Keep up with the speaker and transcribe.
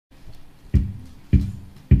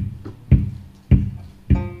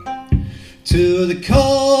To the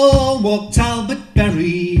coal walked Albert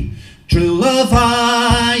Berry, drill of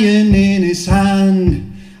iron in his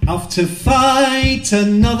hand, off to fight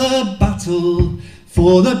another battle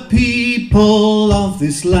for the people of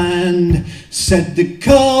this land. Said the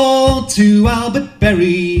coal to Albert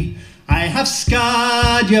Berry, I have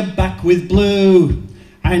scarred your back with blue,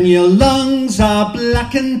 and your lungs are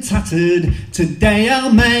black and tattered. Today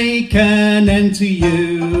I'll make an end to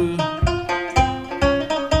you.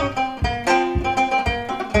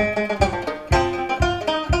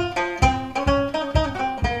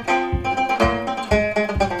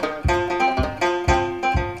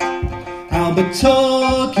 Albert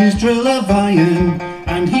took his drill of iron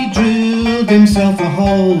and he drilled himself a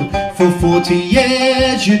hole. For 40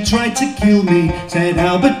 years you tried to kill me, said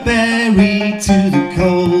Albert Berry to the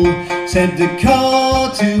coal. Said the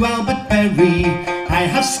coal to Albert Berry, I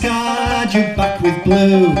have scarred your back with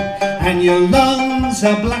blue, and your lungs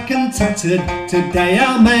are black and tattered. Today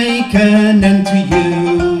I'll make an end to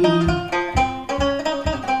you.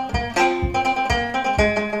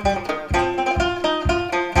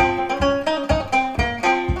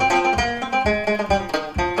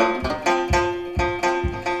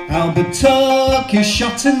 Albert took his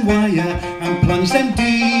shot and wire and plunged them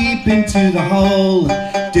deep into the hole.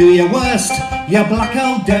 Do your worst, you black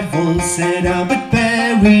old devil, said Albert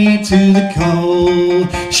Berry to the coal.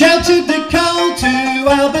 Shouted the coal to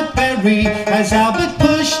Albert Berry as Albert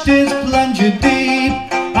pushed his plunger deep.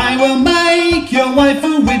 I will make your wife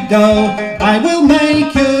a widow, I will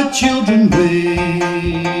make your children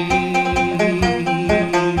weep.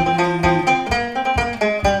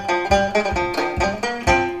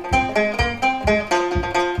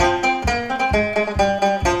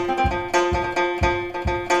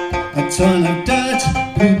 A ton of dirt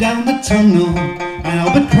blew down the tunnel,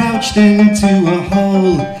 Albert crouched into a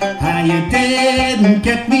hole. Ah, you didn't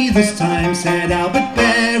get me this time, said Albert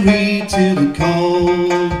Berry to the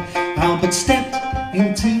coal. Albert stepped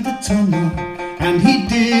into the tunnel and he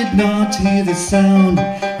did not hear the sound,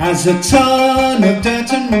 as a ton of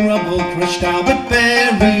dirt and rubble crushed Albert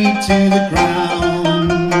Berry to the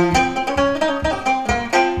ground.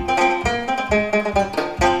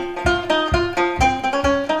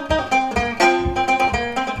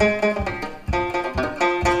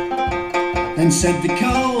 Then said the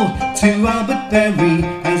coal to Albert Berry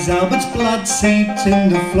as Albert's blood seeped in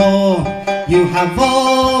the floor, you have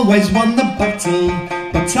always won the battle,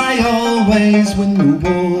 but I always win the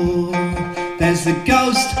war. There's the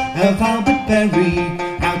ghost of Albert Berry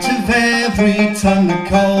out of every ton of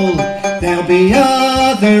coal. There'll be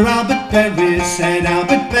other Albert Berries, said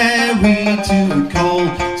Albert Berry to the coal.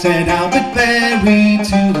 Said Albert Berry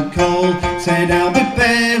to the coal. Said Albert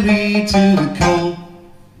Berry to the coal.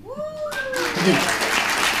 Thank you.